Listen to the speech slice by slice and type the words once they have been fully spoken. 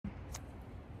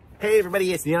Hey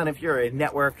everybody, it's Neon. If you're a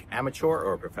network amateur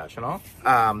or professional,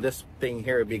 this thing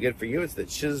here would be good for you. It's the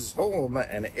CHZHLM,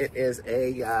 and it is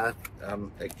a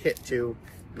kit to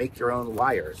make your own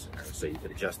wires. So you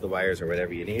can adjust the wires or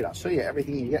whatever you need. I'll show you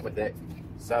everything you get with it.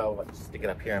 So let's stick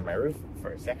it up here on my roof for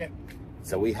a second.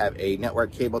 So we have a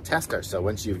network cable tester. So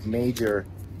once you've made your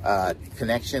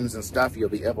connections and stuff, you'll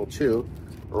be able to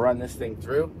run this thing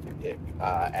through.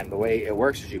 And the way it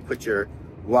works is you put your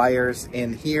wires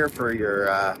in here for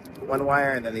your one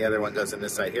wire, and then the other one goes in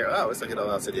this side here. Oh, looks like it'll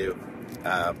also do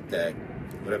the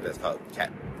whatever that's called,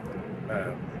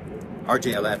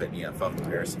 RJ11, phone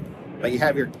wires. But you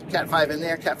have your Cat5 in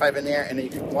there, Cat5 in there, and then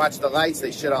you can watch the lights.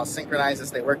 They should all synchronize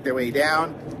as they work their way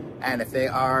down. And if they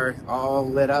are all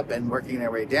lit up and working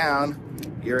their way down,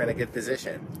 you're in a good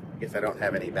position. I guess I don't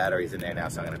have any batteries in there now,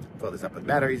 so I'm going to fill this up with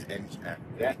batteries, and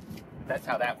that's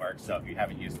how that works. So if you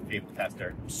haven't used the cable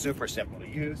tester, super simple to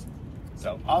use.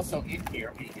 So also in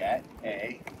here we get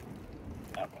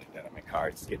I'll put that on my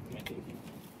card, skip the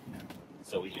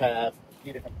So we have a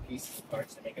few different pieces of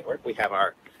parts to make it work. We have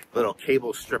our little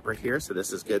cable stripper here. So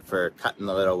this is good for cutting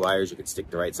the little wires. You can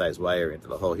stick the right size wire into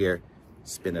the hole here,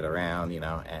 spin it around,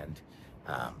 and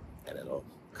it'll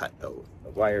cut the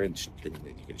wire, and you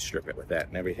can strip it with that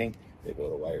and everything. They go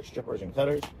to wire strippers and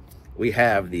cutters. We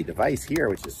have the device here,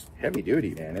 which is heavy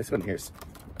duty, man. This one here's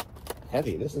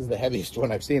heavy. This is the heaviest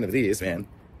one I've seen of these, man.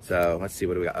 So let's see,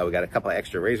 what do we got? Oh, we got a couple of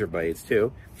extra razor blades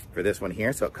too for this one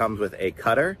here. So it comes with a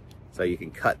cutter, so you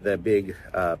can cut the big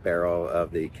barrel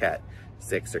of the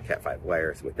Cat6 or Cat5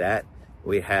 wires with that.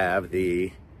 We have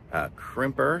the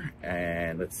crimper,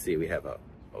 and let's see, we have a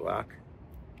lock.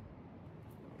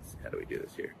 How do we do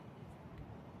this here?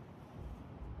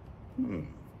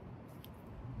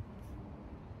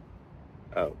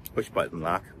 Oh, push button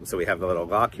lock. So we have the little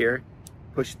lock here.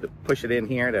 Push it in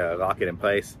here to lock it in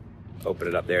place. Open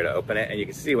it up there to open it. And you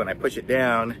can see when I push it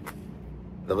down,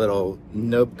 the little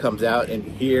nub comes out in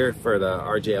here for the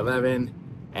RJ11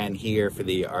 and here for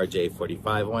the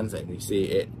RJ45 ones. And you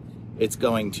see it's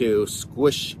going to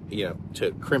squish,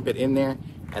 to crimp it in there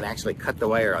and actually cut the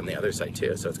wire on the other side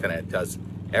too. So it's does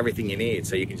everything you need.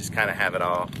 So you can just kind of have it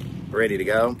all ready to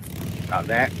go on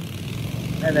that.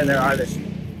 And then there are the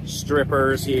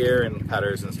strippers here and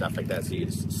cutters and stuff like that. So you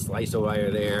just slice a wire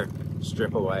there,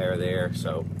 strip a wire there.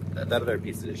 So that other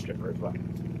piece is a stripper as well.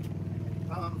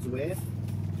 Comes with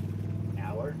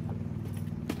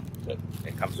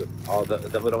it comes with all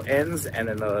the little ends and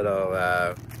then the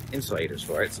little insulators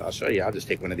for it. So I'll show you. I'll just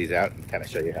take one of these out and kind of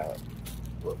show you how it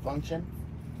will function.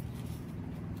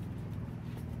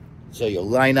 So you'll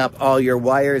line up all your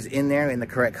wires in there in the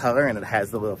correct color, and it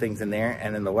has the little things in there,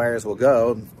 and then the wires will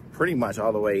go pretty much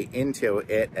all the way into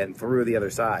it and through the other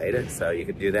side. So you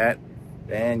can do that.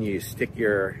 Then you stick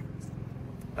your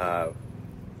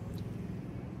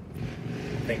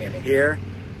thing in here,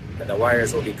 and the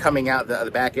wires will be coming out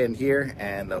the back end here,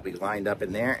 and they'll be lined up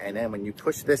in there. And then when you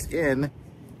push this in,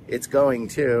 it's going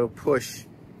to push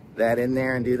that in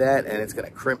there and do that, and it's going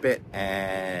to crimp it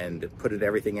and put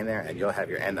everything in there, and you'll have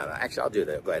your end on it. Actually,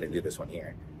 go ahead and do this one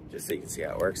here just so you can see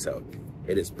how it works. So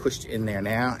it is pushed in there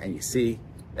now, and you see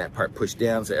that part pushed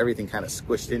down, so everything kind of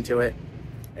squished into it.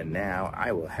 And now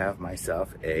I will have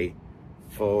myself a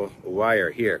full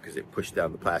wire here because it pushed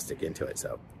down the plastic into it.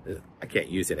 So I can't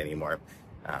use it anymore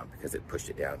because it pushed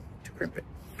it down to crimp it.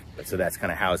 But so that's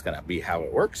kind of how it's going to be, how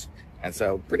it works. And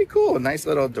so pretty cool, a nice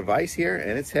little device here,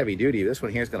 and it's heavy duty. This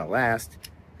one here is going to last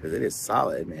because it is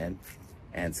solid, man.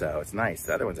 And so it's nice.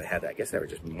 The other ones I had, I guess they were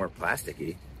just more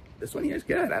plasticky. This one here is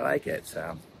good. I like it. So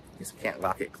I guess I can't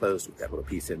lock it closed with that little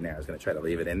piece in there. I was going to try to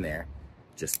leave it in there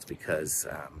just because,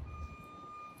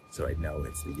 so I know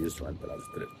it's the used one, but I'll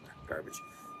just put it in garbage.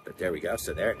 But there we go.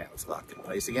 So there, now it's locked in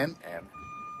place again, and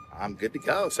I'm good to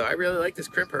go. So I really like this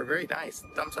crimper. Very nice.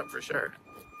 Thumbs up for sure.